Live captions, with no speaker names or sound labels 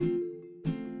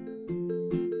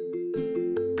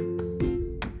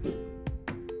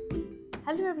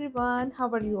everyone, how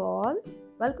are you all?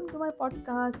 Welcome to my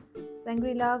podcast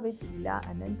Sangrila with Leela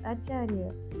Anand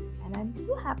Acharya. And I'm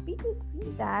so happy to see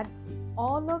that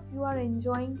all of you are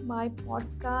enjoying my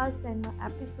podcast and my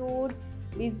episodes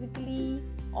basically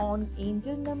on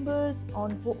angel numbers,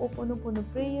 on Ho'oponopono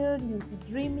prayer, lucid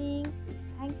dreaming.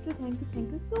 Thank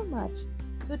you so much.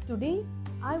 So today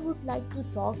I would like to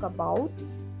talk about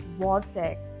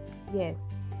vortex.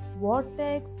 Yes,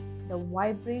 vortex, the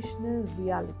vibrational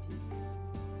reality.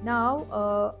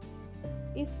 Now,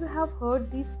 if you have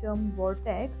heard this term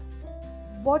vortex,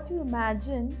 what you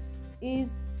imagine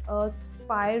is a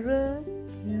spiral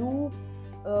loop,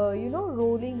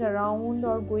 rolling around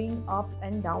or going up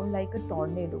and down like a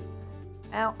tornado.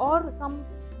 Or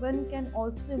someone can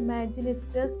also imagine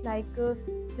it's just like a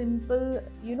simple,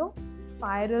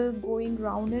 spiral going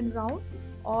round and round,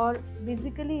 or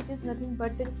basically it is nothing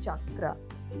but a chakra.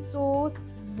 So,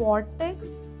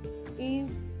 vortex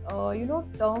is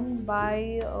termed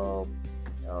by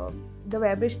the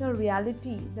vibrational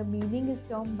reality. The meaning is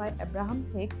termed by Abraham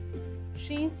Hicks.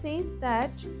 She says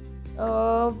that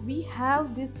we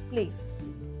have this place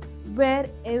where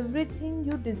everything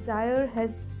you desire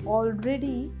has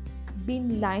already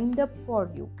been lined up for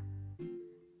you.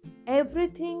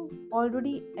 Everything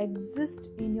already exists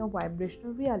in your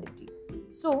vibrational reality.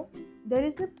 So there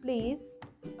is a place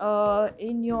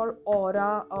in your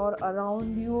aura or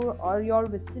around you or your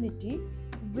vicinity,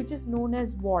 which is known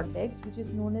as vortex, which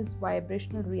is known as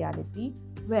vibrational reality,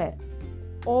 where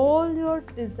all your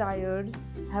desires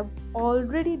have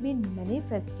already been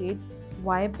manifested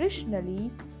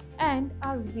vibrationally and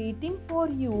are waiting for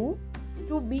you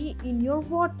to be in your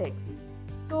vortex.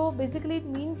 So basically it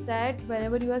means that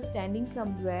whenever you are standing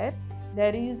somewhere,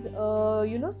 there is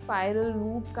a spiral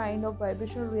loop kind of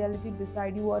vibrational reality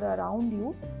beside you or around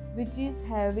you, which is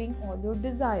having all your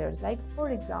desires. Like for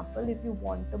example, if you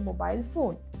want a mobile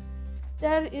phone,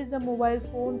 there is a mobile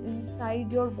phone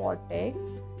inside your vortex,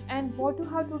 and what you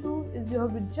have to do is you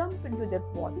have to jump into that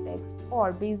vortex.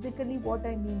 Or basically what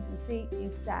I mean to say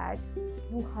is that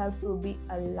you have to be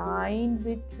aligned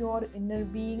with your inner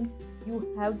being.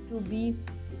 You have to be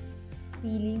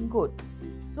feeling good.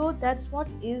 So that's what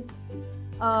is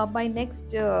my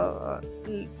next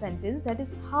sentence, that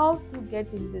is how to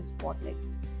get in this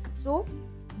vortex. So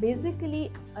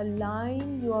basically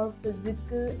align your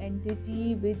physical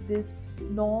entity with this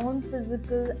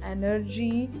non-physical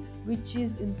energy which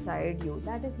is inside you.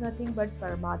 That is nothing but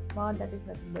Paramatma, that is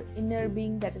nothing but inner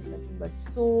being, that is nothing but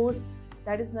source,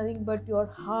 that is nothing but your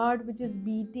heart which is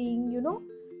beating.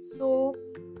 So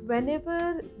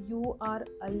whenever you are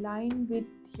aligned with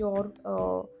your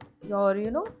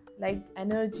like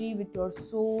energy, with your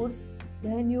source,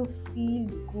 then you feel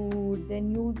good.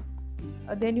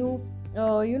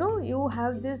 You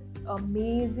have this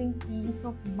amazing peace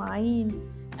of mind.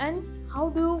 And how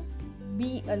do you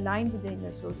be aligned with the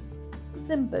inner source?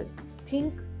 Simple.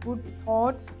 Think good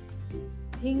thoughts,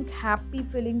 think happy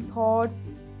feeling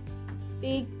thoughts,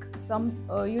 take some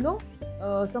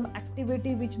some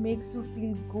activity which makes you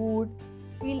feel good,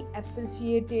 feel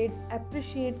appreciated,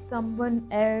 appreciate someone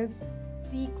else,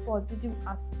 seek positive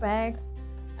aspects,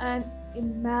 and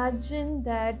imagine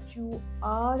that you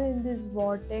are in this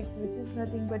vortex, which is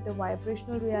nothing but a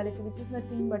vibrational reality, which is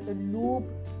nothing but a loop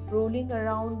rolling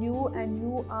around you, and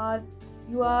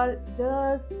you are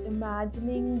just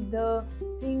imagining the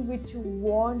thing which you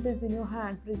want is in your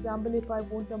hand. For example, if I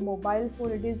want a mobile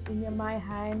phone, it is in my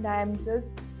hand. I am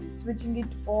just switching it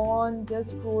on,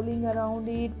 just scrolling around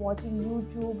it, watching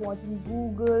YouTube, watching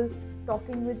Google,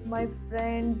 talking with my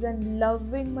friends, and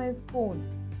loving my phone.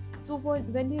 So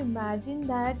when you imagine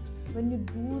that, when you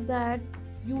do that,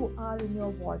 you are in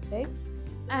your vortex,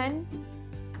 and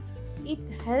it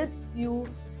helps you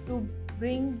to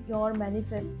bring your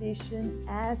manifestation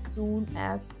as soon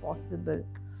as possible.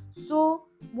 So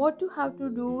what you have to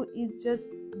do is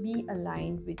just be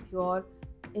aligned with your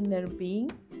inner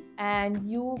being, and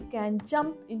you can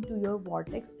jump into your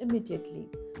vortex immediately.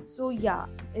 So yeah,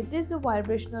 it is a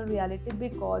vibrational reality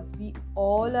because we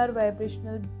all are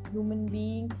vibrational human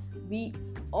being. We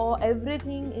all,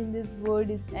 everything in this world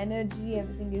is energy,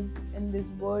 everything is in this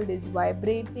world is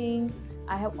vibrating.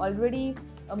 I have already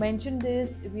mentioned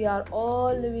this. We are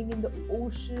all living in the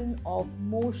ocean of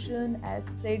motion, as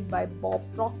said by Bob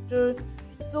Proctor.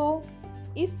 So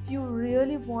if you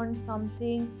really want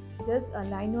something, just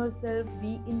align yourself,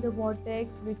 be in the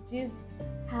vortex, which is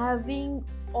having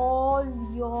all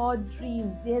your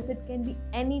dreams. Yes, it can be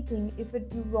anything. If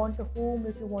you want a home,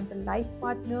 if you want a life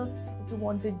partner, if you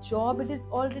want a job, it is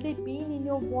already been in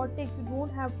your vortex. You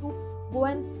don't have to go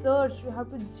and search. You have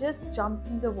to just jump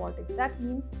in the vortex. That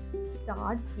means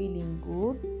start feeling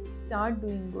good, start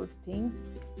doing good things,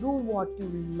 do what you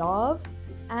love,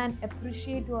 and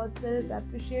appreciate yourself,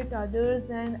 appreciate others,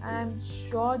 and I'm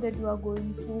sure that you are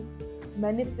going to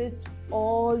manifest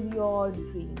all your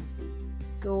dreams.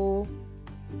 So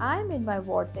I'm in my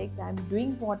vortex, I'm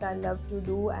doing what I love to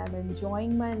do, I'm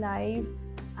enjoying my life,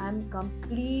 I'm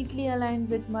completely aligned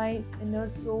with my inner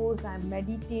source, I'm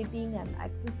meditating, I'm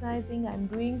exercising, I'm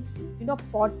doing,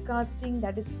 podcasting,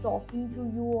 that is talking to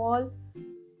you all,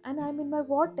 and I'm in my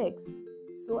vortex.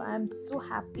 So I'm so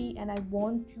happy, and I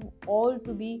want you all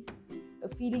to be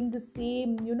feeling the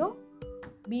same,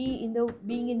 being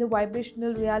in the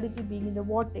vibrational reality, being in the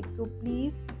vortex. So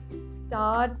please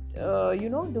start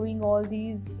doing all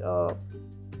these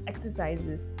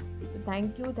exercises. So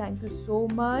thank you so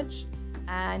much,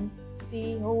 and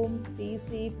stay home, stay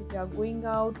safe. If you are going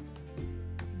out,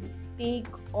 take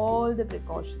all the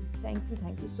precautions. Thank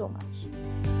you so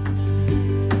much.